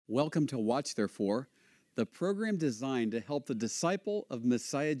Welcome to Watch Therefore, the program designed to help the disciple of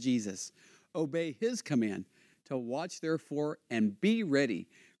Messiah Jesus obey his command to watch therefore and be ready,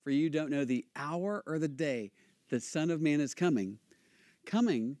 for you don't know the hour or the day the Son of Man is coming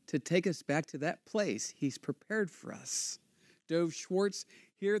to take us back to that place he's prepared for us. Dove Schwartz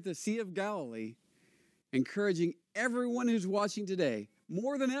here at the Sea of Galilee, encouraging everyone who's watching today,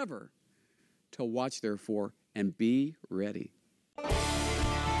 more than ever, to watch therefore and be ready.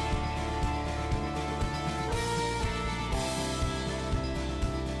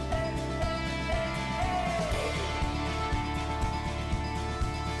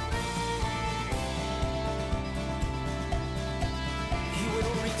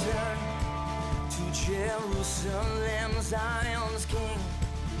 Jerusalem, Zion's King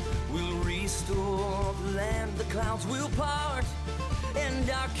will restore the land, the clouds will part, and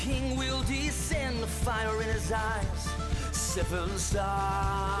our King will descend, the fire in his eyes, 7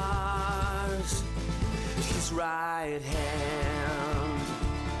 stars, his right hand.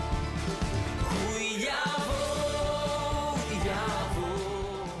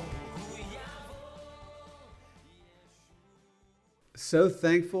 So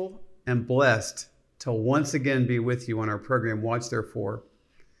thankful and blessed to once again be with you on our program, Watch Therefore.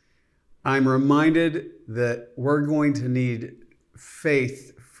 I'm reminded that we're going to need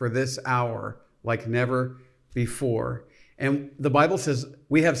faith for this hour like never before. And the Bible says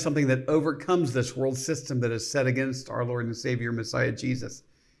we have something that overcomes this world system that is set against our Lord and Savior, Messiah Jesus.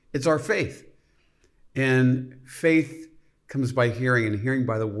 It's our faith. And faith comes by hearing, and hearing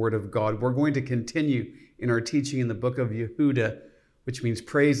by the word of God. We're going to continue in our teaching in the book of Yehuda, which means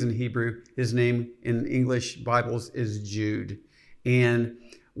praise in Hebrew. His name in English Bibles is Jude. And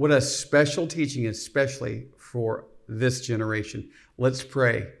what a special teaching, especially for this generation. Let's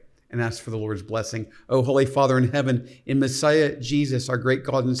pray and ask for the Lord's blessing. Oh, Holy Father in heaven, in Messiah Jesus, our great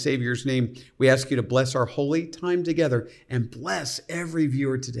God and Savior's name, we ask you to bless our holy time together and bless every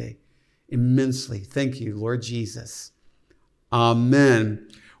viewer today immensely. Thank you, Lord Jesus. Amen.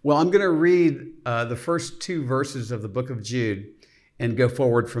 Well, I'm going to read the first 2 verses of the book of Jude and go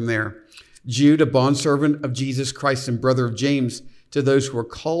forward from there. Jude, a bondservant of Jesus Christ and brother of James, to those who are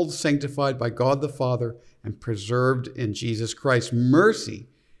called, sanctified by God the Father, and preserved in Jesus Christ. Mercy,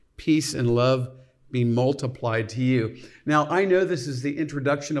 peace, and love be multiplied to you. Now, I know this is the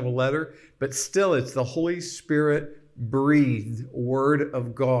introduction of a letter, but still it's the Holy Spirit breathed word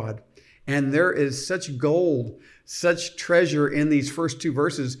of God. And there is such gold, such treasure in these first 2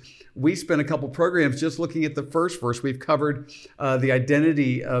 verses. We spent a couple programs just looking at the first verse. We've covered the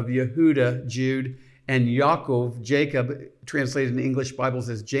identity of Yehuda, Jude, and Yaakov, Jacob, translated in English Bibles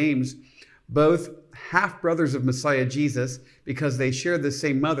as James, both half-brothers of Messiah Jesus because they share the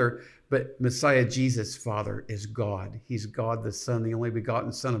same mother, but Messiah Jesus' father is God. He's God the Son, the only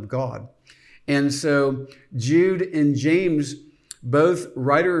begotten Son of God. And so Jude and James, both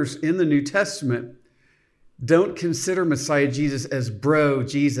writers in the New Testament, don't consider Messiah Jesus as bro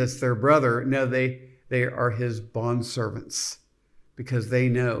Jesus, their brother. No, they are his bondservants because they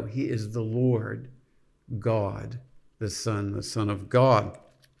know he is the Lord God, the Son of God.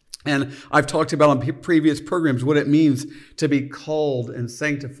 And I've talked about on previous programs what it means to be called and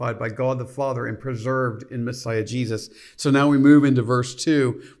sanctified by God the Father and preserved in Messiah Jesus. So now we move into verse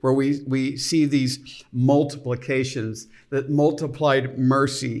 2 where we see these multiplications, that multiplied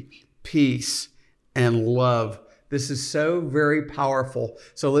mercy, peace, and love. This is so very powerful.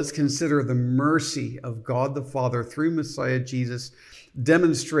 So let's consider the mercy of God the Father through Messiah Jesus,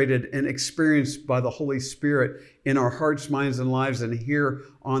 demonstrated and experienced by the Holy Spirit in our hearts, minds, and lives, and here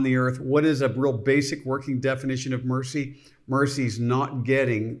on the earth. What is a real basic working definition of mercy? Mercy is not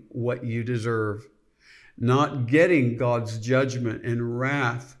getting what you deserve, not getting God's judgment and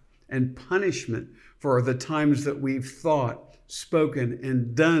wrath and punishment for the times that we've thought, spoken,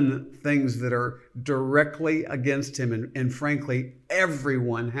 and done things that are directly against him. And frankly,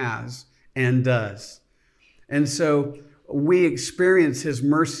 everyone has and does. And so we experience his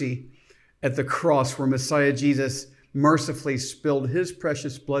mercy at the cross where Messiah Jesus mercifully spilled his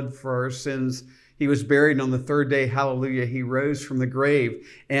precious blood for our sins. He was buried, and on the 3rd day, hallelujah, he rose from the grave.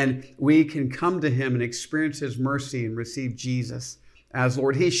 And we can come to him and experience his mercy and receive Jesus as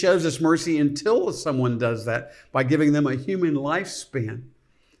Lord. He shows us mercy until someone does that by giving them a human lifespan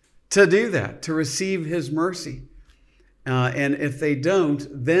to do that, to receive his mercy. And if they don't,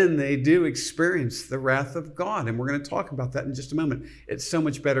 then they do experience the wrath of God. And we're going to talk about that in just a moment. It's so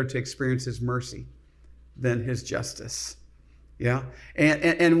much better to experience his mercy than his justice. Yeah.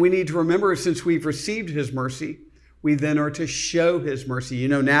 And we need to remember, since we've received his mercy, we then are to show his mercy. You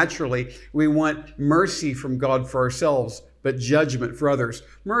know, naturally, we want mercy from God for ourselves, but judgment for others.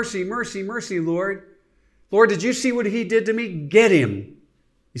 Mercy, mercy, mercy, Lord. Lord, did you see what he did to me? Get him.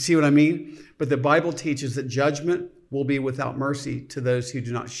 You see what I mean? But the Bible teaches that judgment will be without mercy to those who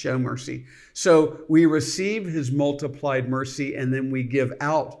do not show mercy. So we receive his multiplied mercy, and then we give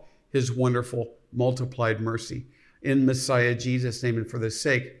out his wonderful multiplied mercy in Messiah Jesus' name and for the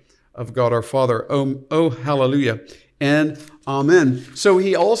sake of God our Father. Oh, hallelujah and amen. So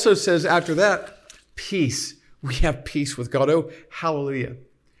he also says after that, peace. We have peace with God. Oh, hallelujah.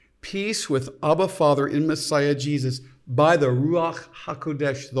 Peace with Abba Father in Messiah Jesus by the Ruach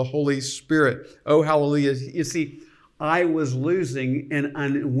HaKodesh, the Holy Spirit. Oh, hallelujah. You see, I was losing an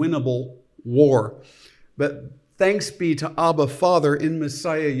unwinnable war. But thanks be to Abba Father in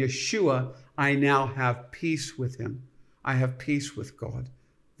Messiah Yeshua, I now have peace with him. I have peace with God,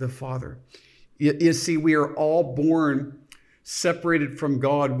 the Father. You see, we are all born separated from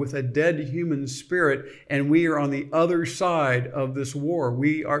God with a dead human spirit, and we are on the other side of this war.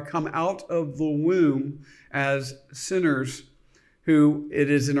 We are come out of the womb as sinners who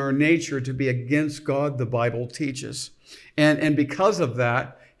it is in our nature to be against God, the Bible teaches. And because of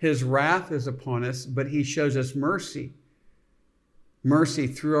that, his wrath is upon us, but he shows us mercy. Mercy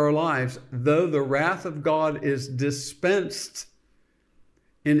through our lives. Though the wrath of God is dispensed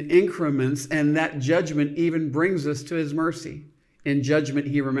in increments, and that judgment even brings us to his mercy. In judgment,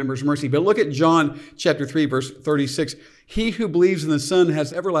 he remembers mercy. But look at John chapter 3, verse 36. He who believes in the Son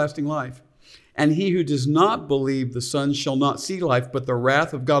has everlasting life. And he who does not believe the Son shall not see life, but the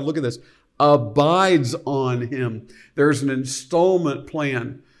wrath of God, look at this, abides on him. There's an installment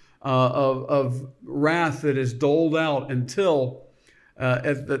plan of wrath that is doled out until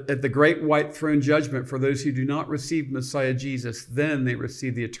at the great white throne judgment for those who do not receive Messiah Jesus. Then they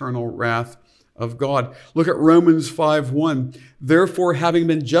receive the eternal wrath of God. Look at Romans 5:1. Therefore, having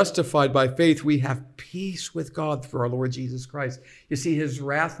been justified by faith, we have peace with God through our Lord Jesus Christ. You see, his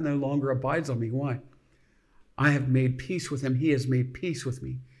wrath no longer abides on me. Why? I have made peace with him. He has made peace with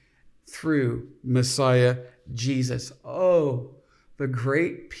me through Messiah Jesus. Oh, the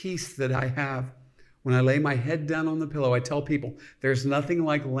great peace that I have. When I lay my head down on the pillow, I tell people there's nothing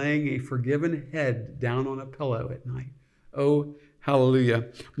like laying a forgiven head down on a pillow at night. Oh, hallelujah.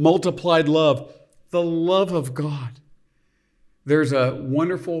 Multiplied love, the love of God. There's a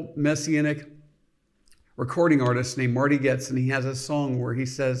wonderful Messianic recording artist named Marty Goetz, and he has a song where he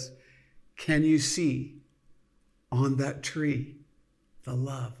says, can you see on that tree the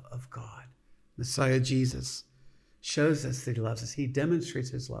love of God? Messiah Jesus shows us that he loves us. He demonstrates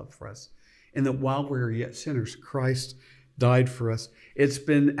his love for us. And that while we are yet sinners, Christ died for us. It's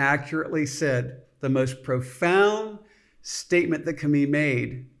been accurately said, the most profound statement that can be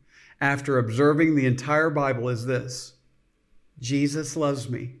made after observing the entire Bible is this: Jesus loves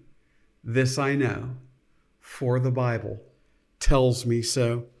me. This I know, for the Bible tells me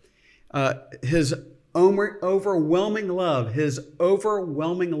so. His overwhelming love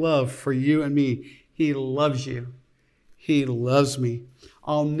for you and me. He loves you. He loves me.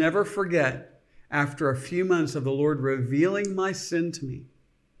 I'll never forget, after a few months of the Lord revealing my sin to me,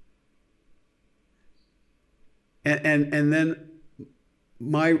 and then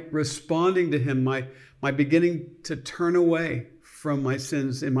my responding to him, my beginning to turn away from my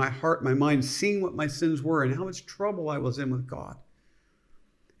sins in my heart, my mind, seeing what my sins were and how much trouble I was in with God.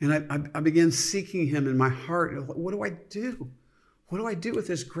 And I began seeking him in my heart. What do I do? What do I do with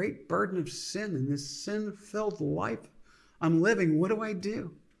this great burden of sin and this sin-filled life I'm living? What do I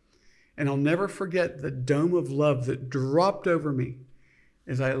do? And I'll never forget the dome of love that dropped over me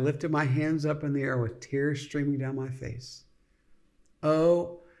as I lifted my hands up in the air with tears streaming down my face.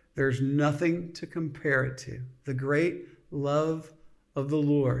 Oh, there's nothing to compare it to. The great love of the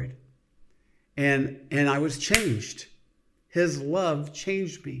Lord. And I was changed. His love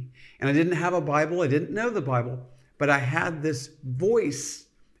changed me. And I didn't have a Bible. I didn't know the Bible. But I had this voice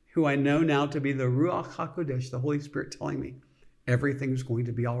who I know now to be the Ruach HaKodesh, the Holy Spirit, telling me everything's going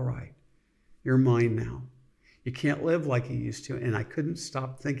to be all right. You're mine now. You can't live like you used to. And I couldn't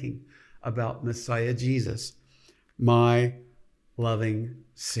stop thinking about Messiah Jesus, my loving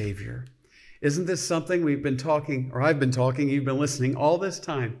Savior. Isn't this something we've been talking, or I've been talking, you've been listening all this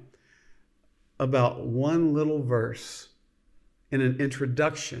time about one little verse in an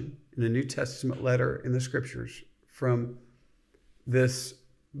introduction in a New Testament letter in the Scriptures from this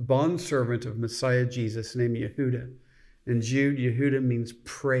bondservant of Messiah Jesus named Yehuda. In Jude, Yehuda means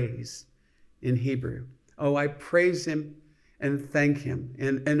praise in Hebrew. Oh, I praise him and thank him.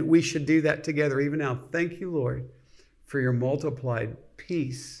 And we should do that together even now. Thank you, Lord, for your multiplied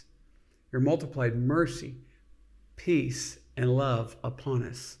peace, your multiplied mercy, peace, and love upon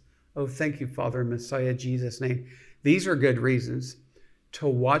us. Oh, thank you, Father, in Messiah Jesus' name. These are good reasons to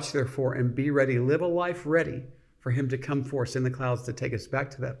watch, therefore, and be ready. Live a life ready for him to come for us in the clouds to take us back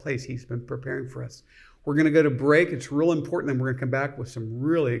to that place he's been preparing for us. We're going to go to break. It's real important, and we're going to come back with some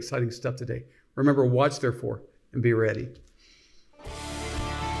really exciting stuff today. Remember, watch, therefore, and be ready.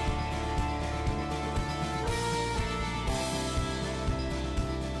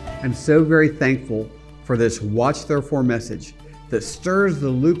 I'm so very thankful for this Watch Therefore message that stirs the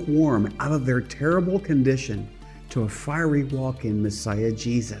lukewarm out of their terrible condition to a fiery walk in Messiah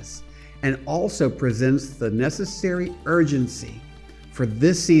Jesus, and also presents the necessary urgency for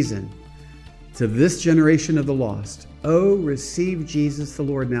this season to this generation of the lost. Oh, receive Jesus the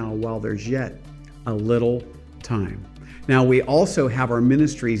Lord now while there's yet a little time. Now, we also have our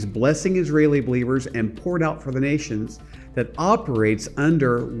ministries, Blessing Israeli Believers and Poured Out for the Nations, that operates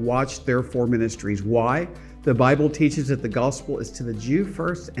under Watch Therefore Ministries. Why? The Bible teaches that the gospel is to the Jew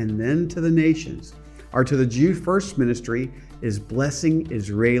first and then to the nations. Our To the Jew First ministry is Blessing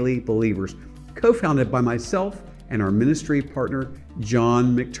Israeli Believers, co-founded by myself and our ministry partner,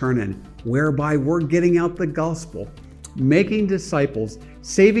 John McTernan, whereby we're getting out the gospel, making disciples,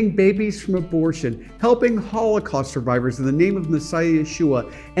 saving babies from abortion, helping Holocaust survivors in the name of Messiah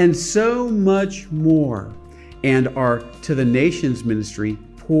Yeshua, and so much more. And our To the Nations ministry,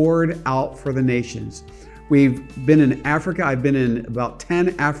 Poured Out for the Nations. We've been in Africa. I've been in about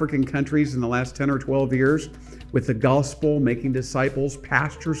 10 African countries in the last 10 or 12 years with the gospel, making disciples,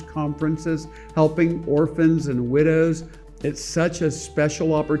 pastors' conferences, helping orphans and widows. It's such a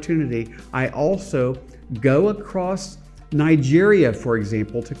special opportunity. I also go across Nigeria, for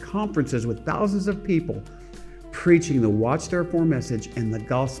example, to conferences with thousands of people, preaching the Watch Therefore message and the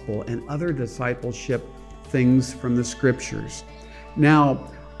gospel and other discipleship things from the scriptures.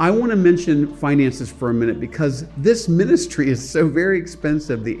 Now, I want to mention finances for a minute because this ministry is so very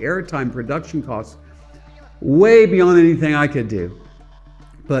expensive. The airtime production costs way beyond anything I could do.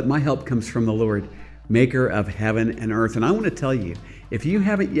 But my help comes from the Lord, maker of heaven and earth. And I want to tell you, if you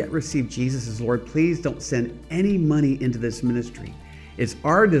haven't yet received Jesus as Lord, please don't send any money into this ministry. It's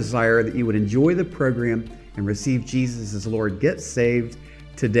our desire that you would enjoy the program and receive Jesus as Lord. Get saved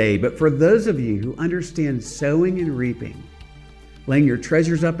today. But for those of you who understand sowing and reaping, laying your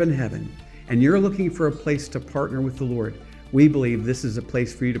treasures up in heaven, and you're looking for a place to partner with the Lord, we believe this is a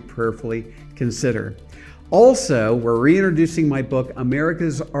place for you to prayerfully consider. Also, we're reintroducing my book,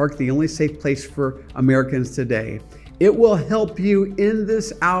 America's Ark, the only safe place for Americans today. It will help you in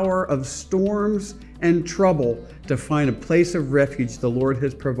this hour of storms and trouble to find a place of refuge the Lord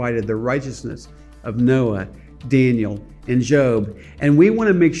has provided, the righteousness of Noah, Daniel, and Job. And we want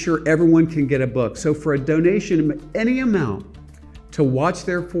to make sure everyone can get a book. So for a donation of any amount to Watch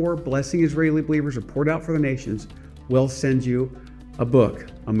Therefore, Blessing Israeli Believers, or Poured Out for the Nations, we'll send you a book,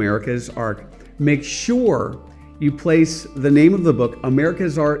 America's Ark. Make sure you place the name of the book,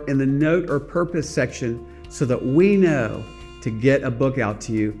 America's Ark, in the note or purpose section so that we know to get a book out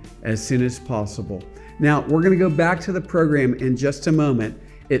to you as soon as possible. Now, we're going to go back to the program in just a moment.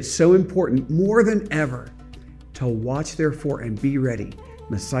 It's so important, more than ever, to watch therefore and be ready.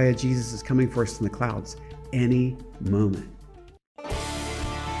 Messiah Jesus is coming for us in the clouds any moment.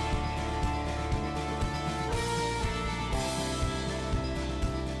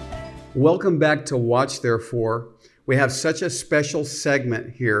 Welcome back to Watch Therefore. We have such a special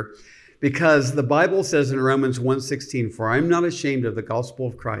segment here because the Bible says in Romans 1:16, "For I am not ashamed of the gospel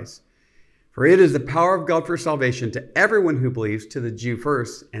of Christ, for it is the power of God for salvation to everyone who believes, to the Jew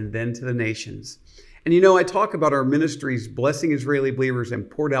first, and then to the nations." And you know, I talk about our ministries, Blessing Israeli Believers and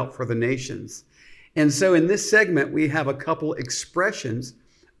Poured Out for the Nations. And so in this segment, we have a couple expressions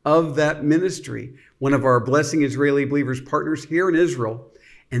of that ministry. One of our Blessing Israeli Believers partners here in Israel,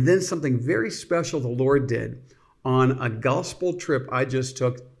 and then something very special the Lord did on a gospel trip I just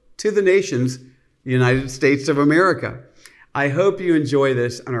took to the nations, the United States of America. I hope you enjoy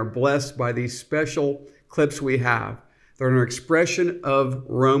this and are blessed by these special clips we have. They're an expression of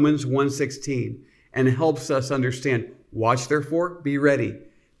Romans 1:16 and helps us understand, watch therefore, be ready,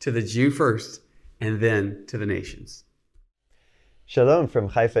 to the Jew first, and then to the nations. Shalom from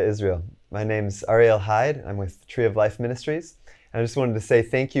Haifa, Israel. My name's Ariel Hyde. I'm with Tree of Life Ministries. I just wanted to say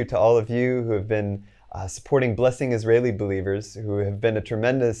thank you to all of you who have been supporting Blessing Israeli Believers, who have been a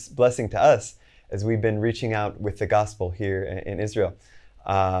tremendous blessing to us as we've been reaching out with the gospel here in Israel.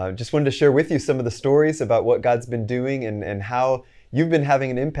 Just wanted to share with you some of the stories about what God's been doing and how you've been having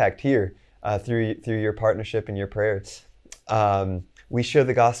an impact here through your partnership and your prayers. We share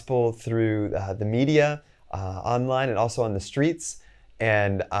the gospel through the media, online, and also on the streets.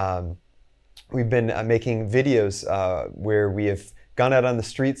 And we've been making videos where we have gone out on the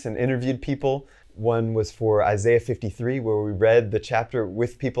streets and interviewed people One was for Isaiah 53, where we read the chapter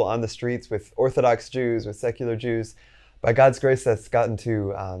with people on the streets, with Orthodox Jews, with secular Jews. By God's grace, that's gotten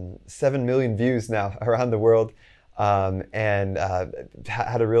to 7 million views now around the world, and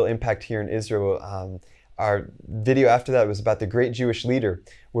had a real impact here in Israel. Our video after that was about the great Jewish leader,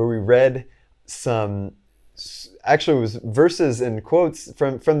 where we read actually it was verses and quotes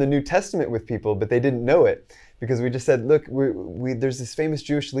from the New Testament with people, but they didn't know it, because we just said, look, there's this famous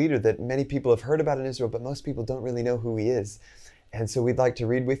Jewish leader that many people have heard about in Israel, but most people don't really know who he is. And so we'd like to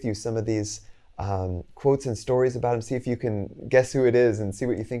read with you some of these quotes and stories about him, see if you can guess who it is and see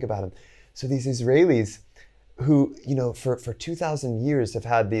what you think about him. So these Israelis who, for 2,000 years have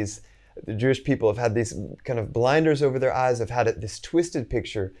had the Jewish people have had these kind of blinders over their eyes, have had this twisted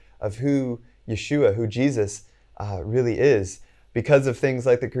picture of who Yeshua, who Jesus really is, because of things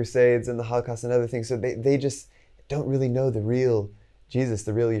like the Crusades and the Holocaust and other things. So they just don't really know the real Jesus,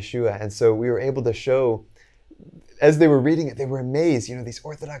 the real Yeshua. And so we were able to show, as they were reading it, they were amazed, these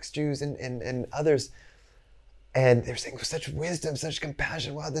Orthodox Jews and others. And they were saying, with such wisdom, such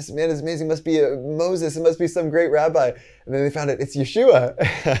compassion, wow, this man is amazing, must be Moses, it must be some great rabbi. And then they found out it's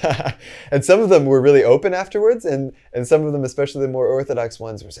Yeshua. And some of them were really open afterwards, and some of them, especially the more Orthodox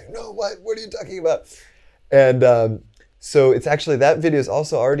ones, were saying, no, what are you talking about? And so it's actually, that video has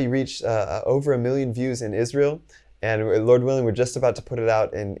also already reached over 1 million views in Israel. And Lord willing, we're just about to put it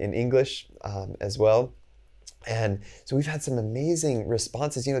out in English as well. And so we've had some amazing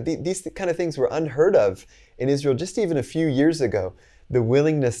responses. These kind of things were unheard of in Israel just even a few years ago. The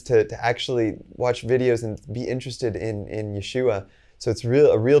willingness to actually watch videos and be interested in Yeshua. So it's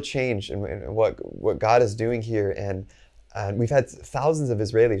a real change in what God is doing here. And we've had thousands of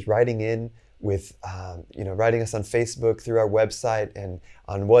Israelis writing in with, writing us on Facebook, through our website, and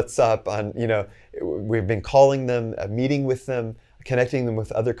on WhatsApp. We've been calling them, meeting with them, connecting them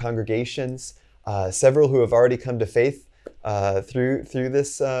with other congregations. Several who have already come to faith through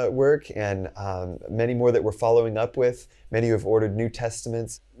this work, and many more that we're following up with, many who have ordered New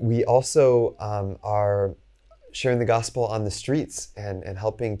Testaments. We also are sharing the gospel on the streets and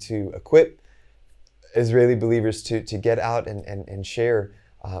helping to equip Israeli believers to get out and share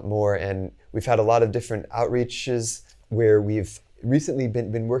more. And we've had a lot of different outreaches where we've recently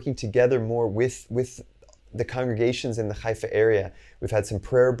been working together more with the congregations in the Haifa area. We've had some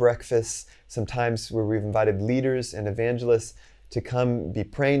prayer breakfasts, some times where we've invited leaders and evangelists to come be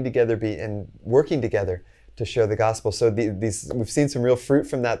praying together, and working together to share the gospel. So we've seen some real fruit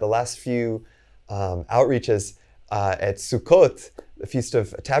from that. The last few outreaches at Sukkot, the Feast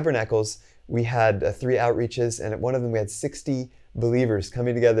of Tabernacles, we had 3 outreaches, and at one of them we had 60 believers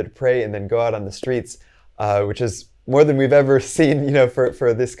coming together to pray and then go out on the streets, which is more than we've ever seen,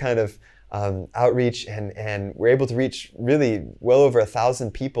 for this kind of outreach, and we're able to reach really well over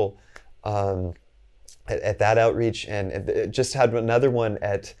 1,000 people at that outreach. And just had another one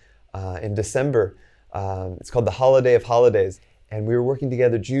in December. It's called the Holiday of Holidays, and we were working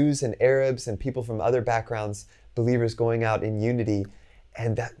together, Jews and Arabs and people from other backgrounds, believers going out in unity,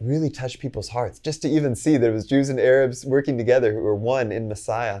 and that really touched people's hearts. Just to even see that it was Jews and Arabs working together who were one in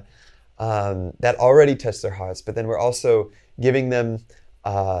Messiah, that already touched their hearts. But then we're also giving them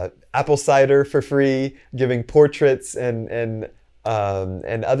apple cider for free, giving portraits and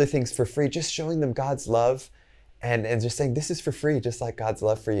other things for free, just showing them God's love, and just saying, this is for free, just like God's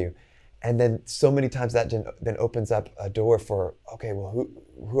love for you. And then so many times that then opens up a door for, okay, well,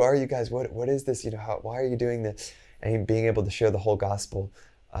 who are you guys? What is this? Why are you doing this? And being able to share the whole gospel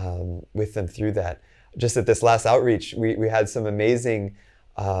with them through that. Just at this last outreach, we had some amazing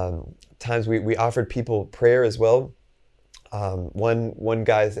times. We offered people prayer as well. One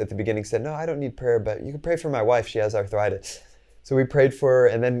guy at the beginning said, no, I don't need prayer, but you can pray for my wife. She has arthritis. So we prayed for her,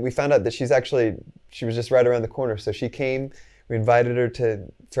 and then we found out that she was just right around the corner. So she came, we invited her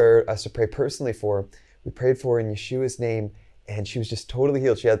for us to pray personally for her. We prayed for her in Yeshua's name, and she was just totally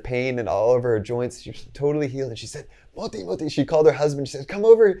healed. She had pain and all over her joints. She was totally healed. And she said, Moti. She called her husband. She said, come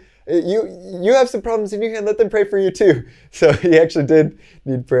over. You have some problems in your hand. Let them pray for you too. So he actually did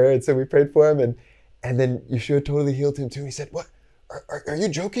need prayer. And so we prayed for him. And then Yeshua totally healed him too. He said, what? Are you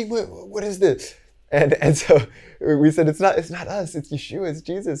joking? What is this? And so we said, it's not us. It's Yeshua. It's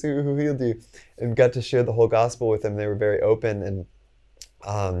Jesus who healed you. And got to share the whole gospel with them. They were very open.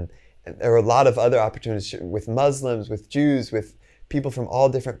 And there were a lot of other opportunities with Muslims, with Jews, with people from all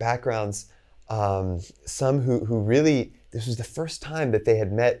different backgrounds. Some who really, this was the first time that they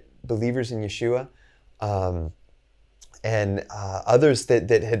had met believers in Yeshua. And others that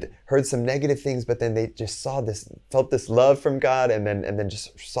had heard some negative things, but then they just felt this love from God, and then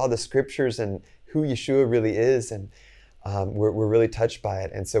just saw the scriptures and who Yeshua really is, and we're really touched by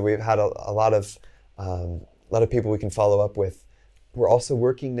it. And so we've had a lot of a lot of people we can follow up with. We're also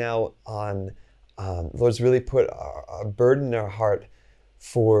working now on, the Lord's really put a burden in our heart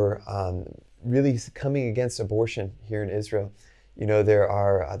for really coming against abortion here in Israel. You know, there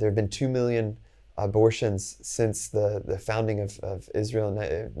have been 2 million abortions since the founding of Israel,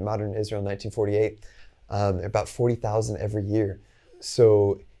 modern Israel in 1948, about 40,000 every year.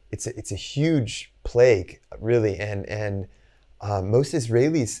 So it's a huge plague, really, and most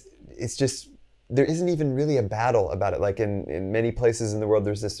Israelis, it's just, there isn't even really a battle about it. Like in many places in the world,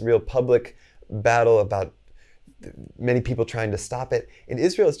 there's this real public battle about many people trying to stop it. In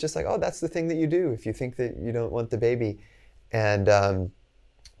Israel, it's just like, oh, that's the thing that you do if you think that you don't want the baby. And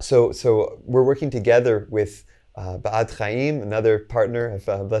so we're working together with Ba'ad Chaim, another partner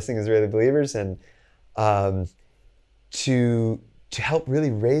of Blessing Israeli Believers, and to help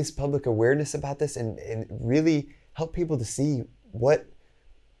really raise public awareness about this and really help people to see what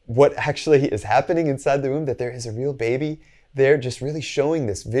actually is happening inside the womb, that there is a real baby there, just really showing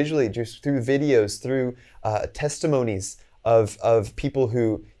this visually, just through videos, through testimonies of people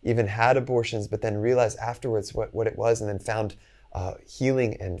who even had abortions, but then realized afterwards what it was, and then found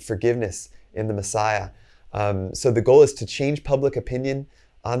healing and forgiveness in the Messiah. So the goal is to change public opinion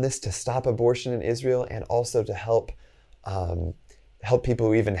on this, to stop abortion in Israel, and also to help people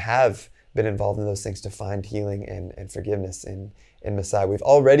who even have been involved in those things to find healing and forgiveness in Messiah. We've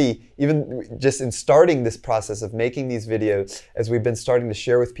already, even just in starting this process of making these videos, as we've been starting to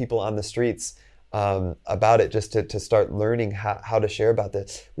share with people on the streets about it, just to start learning how to share about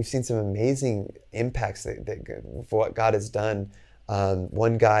this, we've seen some amazing impacts for what God has done.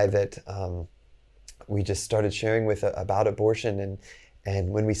 One guy that we just started sharing with about abortion, and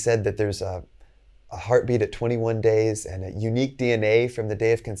when we said that there's a heartbeat at 21 days and a unique DNA from the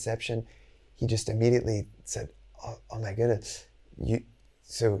day of conception, he just immediately said, oh my goodness,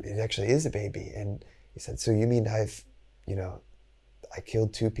 so it actually is a baby. And he said, so you mean I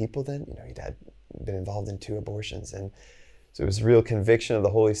killed 2 people then? He'd had been involved in 2 abortions. And so it was a real conviction of the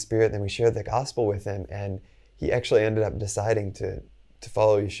Holy Spirit. Then we shared the gospel with him, and he actually ended up deciding to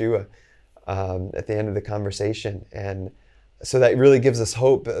follow Yeshua at the end of the conversation. And so that really gives us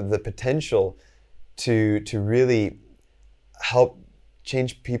hope, the potential to really help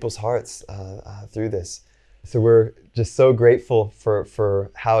change people's hearts through this. So we're just so grateful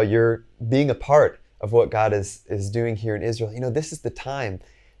for how you're being a part of what God is doing here in Israel. This is the time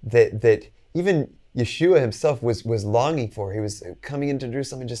that even Yeshua himself was longing for. He was coming into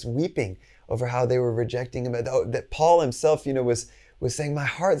Jerusalem and just weeping over how they were rejecting him. That Paul himself, was saying, my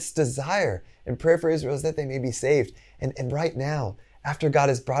heart's desire and prayer for Israel is that they may be saved. And right now, after God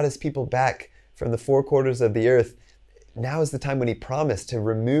has brought his people back from the 4 quarters of the earth, now is the time when he promised to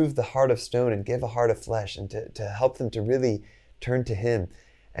remove the heart of stone and give a heart of flesh, and to help them to really turn to him.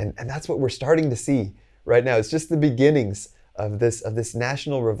 And that's what we're starting to see right now. It's just the beginnings of this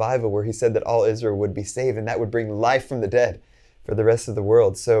national revival, where he said that all Israel would be saved, and that would bring life from the dead for the rest of the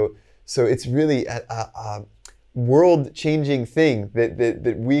world. So it's really a world-changing thing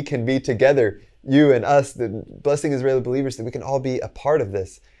that we can be together, you and us, the Blessing Israeli Believers, that we can all be a part of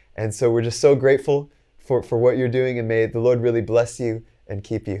this. And so we're just so grateful for what you're doing, and may the Lord really bless you and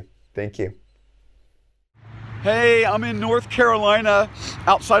keep you. Thank you. Hey, I'm in North Carolina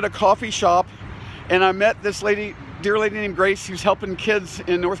outside a coffee shop, and I met this dear lady named Grace, who's helping kids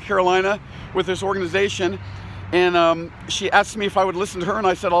in North Carolina with this organization. And she asked me if I would listen to her, and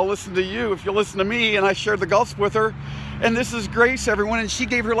I said, I'll listen to you if you'll listen to me. And I shared the gospel with her. And this is Grace, everyone, and she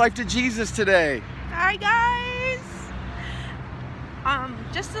gave her life to Jesus today. Hi, guys.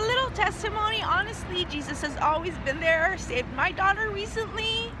 Just a little testimony. Honestly, Jesus has always been there. Saved my daughter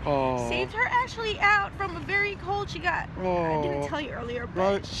recently. Oh. Saved her actually out from a very cold. She got, I didn't tell you earlier, but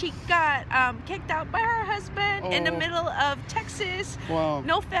right. She got kicked out by her husband in the middle of Texas. Wow.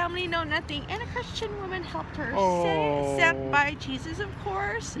 No family, no nothing. And a Christian woman helped her. Sent by Jesus, of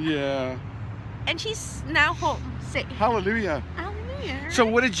course. Yeah. And she's now home, safe. Hallelujah. Hallelujah. So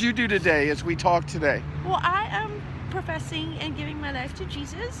what did you do today as we talked today? Well, I am professing and giving my life to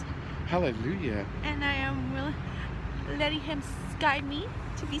Jesus. Hallelujah. And I am letting him guide me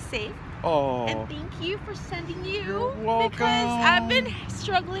to be saved. Oh. And thank you for sending you. You're welcome. Because I've been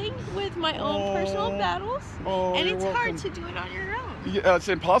struggling with my own personal battles. And it's hard to do it on your own. Yeah, it's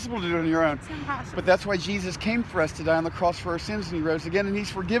impossible to do it on your own. It's impossible. But that's why Jesus came for us, to die on the cross for our sins, and he rose again, and he's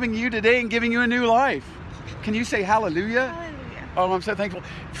forgiving you today and giving you a new life. Can you say hallelujah? Hallelujah. Oh, I'm so thankful.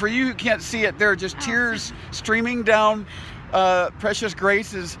 For you who can't see it, there are just tears streaming down Precious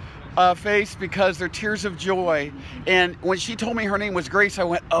Grace's face, because they're tears of joy. And when she told me her name was Grace, I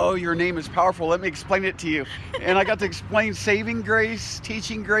went, oh, your name is powerful. Let me explain it to you. And I got to explain saving grace,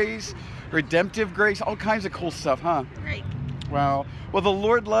 teaching grace, redemptive grace, all kinds of cool stuff, huh? Right. Wow. Well, the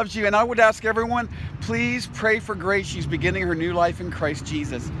Lord loves you, and I would ask everyone, please pray for Grace. She's beginning her new life in Christ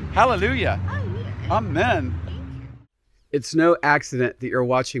Jesus. Hallelujah. Hallelujah. Amen. Thank you. It's no accident that you're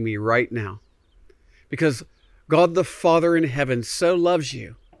watching me right now, because God the Father in heaven so loves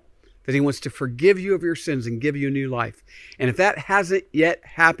you that he wants to forgive you of your sins and give you a new life. And if that hasn't yet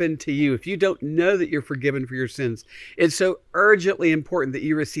happened to you, if you don't know that you're forgiven for your sins, it's so urgently important that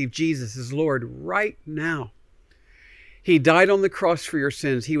you receive Jesus as Lord right now. He died on the cross for your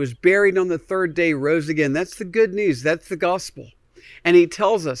sins. He was buried on the third day, rose again. That's the good news. That's the gospel. And he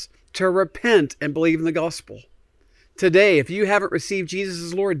tells us to repent and believe in the gospel. Today, if you haven't received Jesus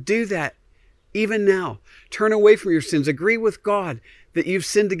as Lord, do that. Even now, turn away from your sins. Agree with God that you've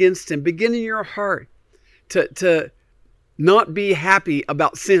sinned against him. Begin in your heart to not be happy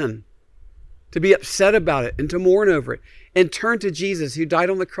about sin, to be upset about it and to mourn over it. And turn to Jesus, who died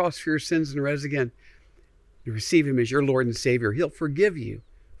on the cross for your sins and rose again. You receive him as your Lord and Savior. He'll forgive you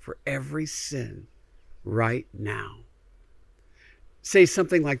for every sin right now. Say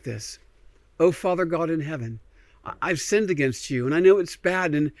something like this. Oh, Father God in heaven, I've sinned against you, and I know it's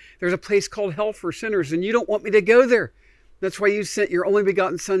bad, and there's a place called hell for sinners, and you don't want me to go there. That's why you sent your only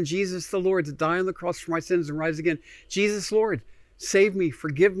begotten Son, Jesus the Lord, to die on the cross for my sins and rise again. Jesus, Lord, save me,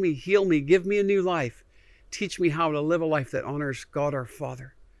 forgive me, heal me, give me a new life. Teach me how to live a life that honors God our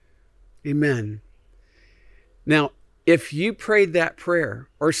Father. Amen. Now, if you prayed that prayer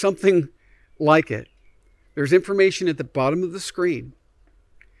or something like it, there's information at the bottom of the screen.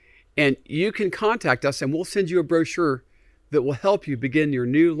 And you can contact us and we'll send you a brochure that will help you begin your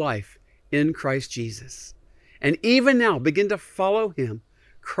new life in Christ Jesus. And even now, begin to follow him,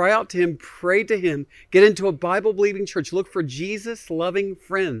 cry out to him, pray to him, get into a Bible-believing church, look for Jesus-loving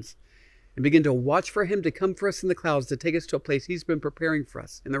friends, and begin to watch for him to come for us in the clouds to take us to a place he's been preparing for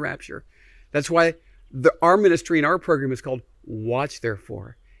us in the rapture. That's why our ministry and our program is called Watch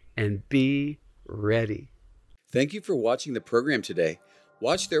Therefore and Be Ready. Thank you for watching the program today.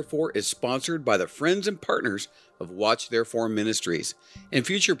 Watch Therefore is sponsored by the friends and partners of Watch Therefore Ministries. In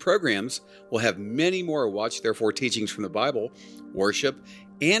future programs, we'll have many more Watch Therefore teachings from the Bible, worship,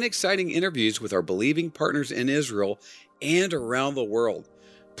 and exciting interviews with our believing partners in Israel and around the world.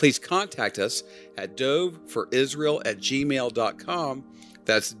 Please contact us at doveforisrael@gmail.com.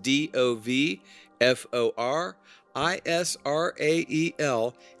 That's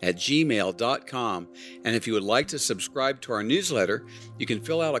DOVFORISRAEL@gmail.com. And if you would like to subscribe to our newsletter, you can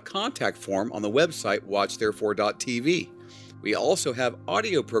fill out a contact form on the website watchtherefore.tv. We also have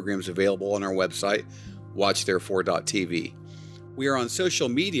audio programs available on our website, watchtherefore.tv. We are on social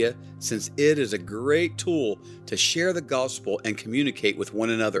media since it is a great tool to share the gospel and communicate with one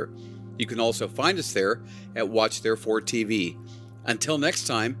another. You can also find us there at Watch Therefore TV. Until next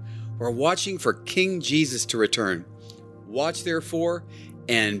time, we're watching for King Jesus to return. Watch therefore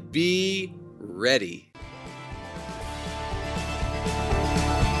and be ready.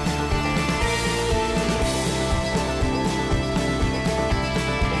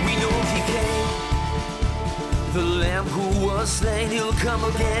 We know he came, the Lamb who was slain, he'll come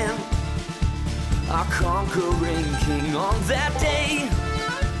again, our conquering King on that day.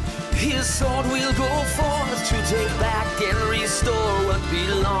 His sword will go forth to take back and